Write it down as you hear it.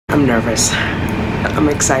I'm nervous. I'm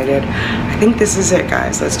excited. I think this is it,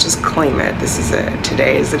 guys. Let's just claim it. This is it.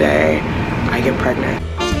 Today is the day I get pregnant.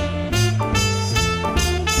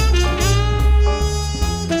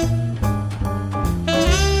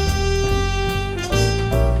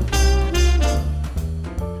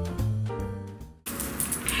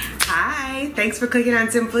 Thanks for clicking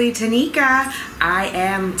on Simply Tanika. I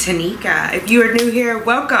am Tanika. If you are new here,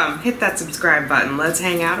 welcome. Hit that subscribe button. Let's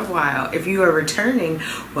hang out a while. If you are returning,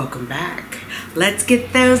 welcome back. Let's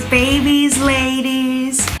get those babies,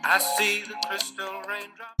 ladies. I see the crystal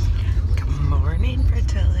raindrops. Good morning,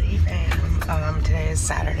 Fertility fam. Today is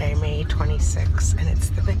Saturday, May 26th, and it's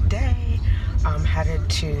the big day. I'm headed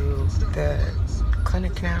to the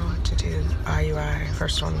clinic now to do IUI,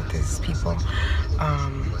 first one with these people.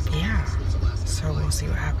 Yeah. So we'll see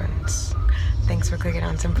what happens. Thanks for clicking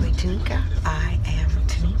on Simply Tanika. I am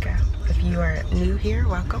Tanika. If you are new here,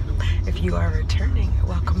 welcome. If you are returning,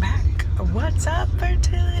 welcome back. What's up,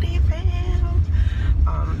 Fertility fam?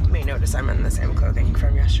 You may notice I'm in the same clothing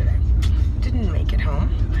from yesterday. Didn't make it home.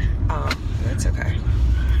 That's okay.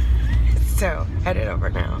 So, headed over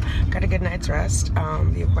now. Got a good night's rest.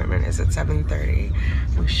 The appointment is at 7:30.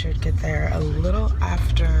 We should get there a little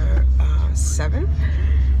after 7.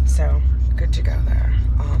 So, good to go there.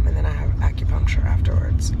 And then I have acupuncture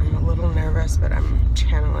afterwards. I'm a little nervous, but I'm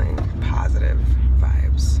channeling positive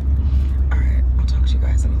vibes. All right, I'll talk to you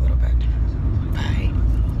guys in a little bit. Bye.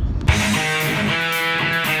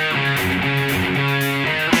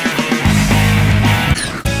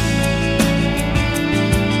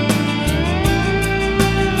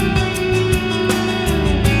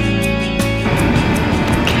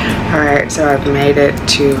 All right, so I've made it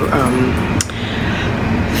to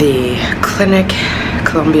the clinic,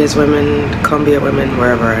 Columbia Women,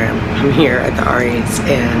 wherever I am. I'm here at the RE's,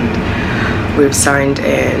 and we've signed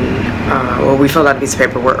in, well, we filled out a piece of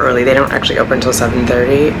paper. We're early. They don't actually open until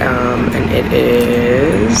 7:30, and it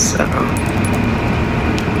is,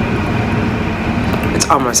 it's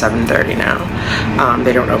almost 7:30 now.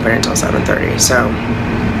 They don't open until 7:30, so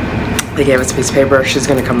they gave us a piece of paper. She's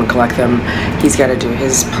gonna come and collect them. He's gotta do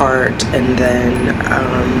his part, and then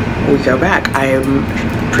we go back. I'm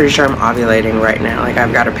pretty sure I'm ovulating right now. Like,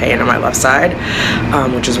 I've got a pain on my left side,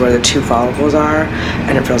 which is where the 2 follicles are,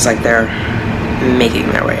 and it feels like they're making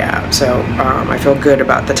their way out. So I feel good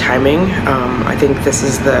about the timing. I think this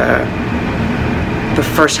is the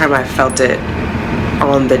first time I felt it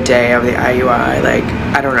on the day of the IUI. Like,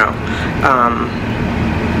 I don't know.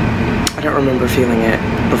 I don't remember feeling it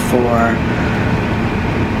before,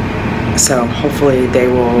 so hopefully they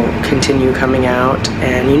will continue coming out.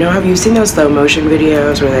 And you know, have you seen those slow motion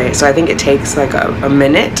videos where so I think it takes like a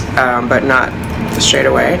minute, but not straight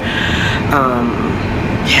away.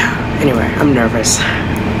 Yeah, anyway, I'm nervous.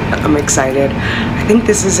 I'm excited. I think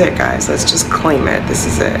this is it, guys. Let's just claim it. This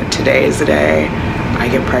is it. Today is the day I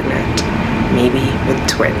get pregnant, maybe with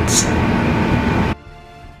twins.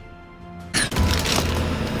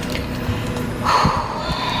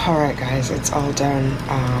 Alright guys, it's all done.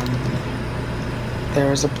 There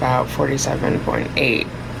was about 47.8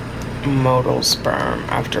 modal sperm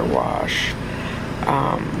after wash.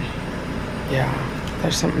 Yeah,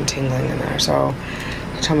 there's something tingling in there, so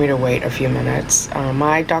they told me to wait a few minutes.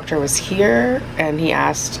 My doctor was here, and he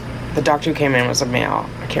asked, the doctor who came in was a male,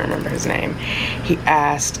 I can't remember his name. He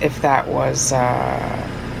asked if that was,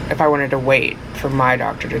 if I wanted to wait for my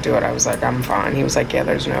doctor to do it. I was like, I'm fine. He was like, yeah,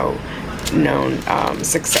 there's no known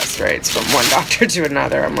success rates from one doctor to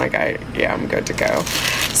another. I'm like, yeah, I'm good to go.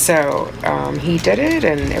 So he did it,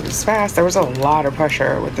 and it was fast. There was a lot of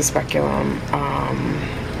pressure with the speculum,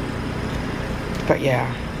 but yeah,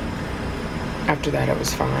 after that it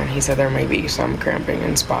was fine. He said there may be some cramping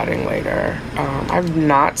and spotting later. I've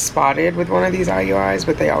not spotted with one of these IUIs,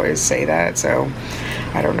 but they always say that, so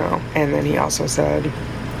I don't know. And then he also said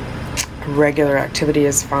regular activity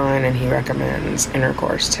is fine, and he recommends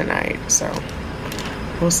intercourse tonight, so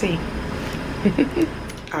we'll see.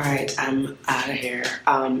 Alright, I'm out of here.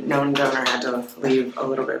 Known donor had to leave a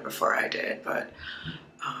little bit before I did, but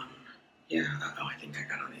yeah. Oh, I think I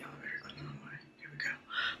got on the elevator going the wrong way. Here we go.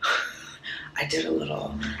 I did a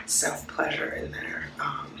little self-pleasure in there.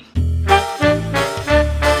 I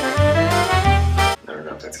don't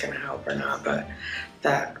know if that's gonna help or not, but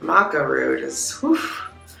that maca root is, whew,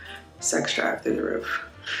 sex drive through the roof.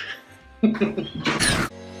 So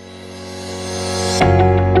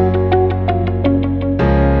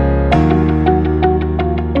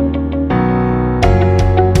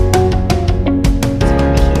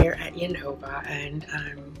I'm here at Unova, and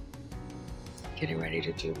I'm getting ready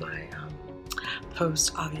to do my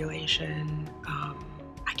post-ovulation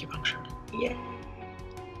acupuncture. Yay!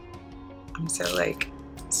 I'm so like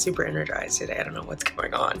super energized today. I don't know what's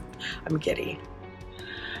going on. I'm giddy.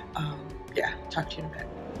 Yeah, talk to you in a bit.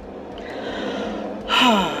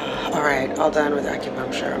 All right, all done with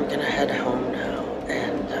acupuncture. I'm gonna head home now,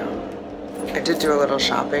 and I did do a little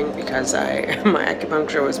shopping because my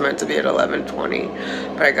acupuncture was meant to be at 11:20,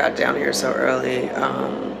 but I got down here so early.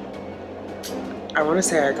 I want to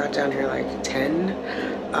say I got down here like 10.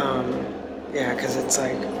 Yeah, because it's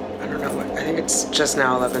like, I don't know what, I think it's just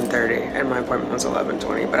now 11:30 and my appointment was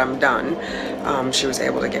 11:20, but I'm done. She was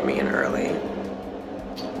able to get me in early.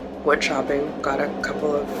 Went shopping, got a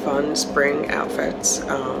couple of fun spring outfits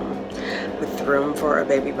with room for a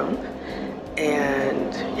baby bump.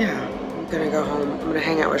 And yeah, I'm gonna go home. I'm gonna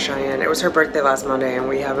hang out with Cheyenne. It was her birthday last Monday and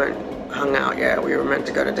we haven't hung out yet. We were meant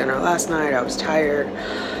to go to dinner last night. I was tired.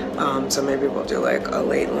 So maybe we'll do like a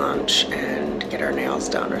late lunch and get our nails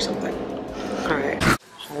done or something. All right.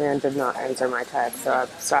 Cheyenne did not answer my text, so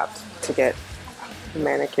I've stopped to get a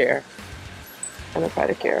manicure and a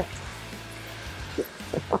pedicure.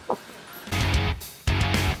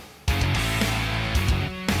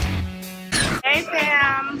 Hey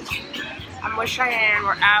fam, I'm with Cheyenne.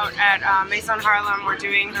 We're out at Maison Harlem. We're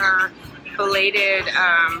doing her belated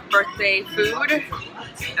birthday food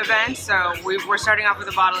event. So we're starting off with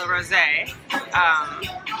a bottle of rosé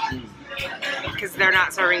because they're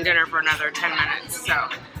not serving dinner for another 10 minutes. So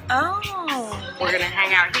we're gonna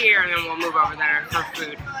hang out here and then we'll move over there for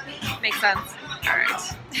food. Makes sense. All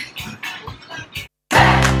right.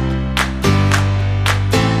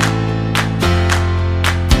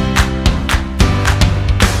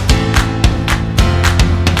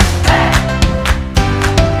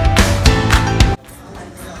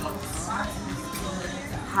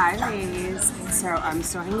 Hi ladies, so I'm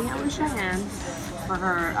still hanging out with Cheyenne for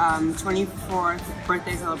her 24th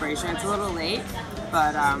birthday celebration. It's a little late,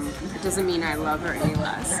 but it doesn't mean I love her any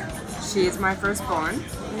less. She is my firstborn.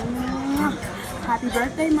 Happy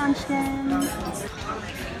birthday, Munchkin!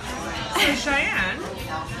 So Cheyenne,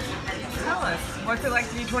 tell us, what's it like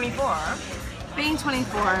to be 24? Being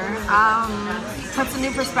 24 puts a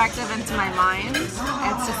new perspective into my mind. It's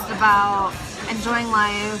just about enjoying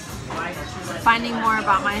life, finding more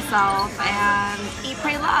about myself, and eat,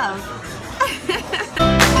 pray, love.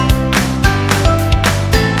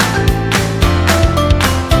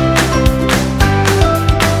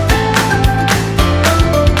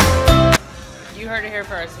 You heard it here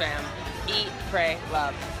first, fam. Eat, pray,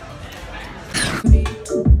 love.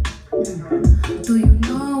 Do you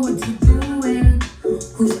know what you're doing?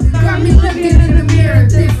 Who's got me looking in the mirror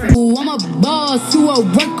different? Ooh, I'm a boss, you a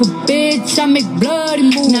worker, bitch. I make bloody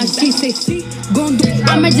moves. Now she say she gon' do it.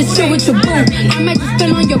 I might just chill with your boo. I might just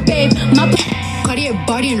spill on your babe. My Cartier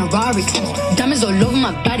body in a Rari. Diamonds all over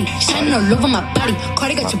my body, shining all over my body.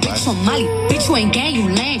 Cardi got your bitch on Molly. Bitch, you ain't gang, you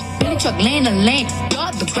lame. Billy truck laying the lane.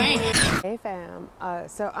 Dog the brain. Hey fam,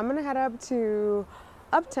 so I'm gonna head up to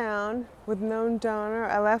Uptown with known donor.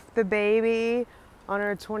 I left the baby on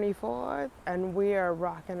her 24th and we are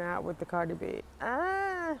rocking out with the Cardi B.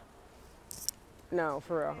 No,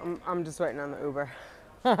 for real, I'm just waiting on the Uber.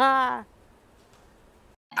 I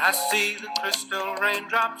see the crystal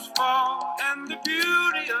raindrops fall, and the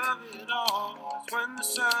beauty of it all is when the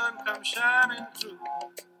sun comes shining through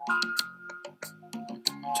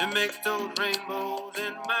to make those rainbows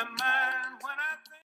in my mind when I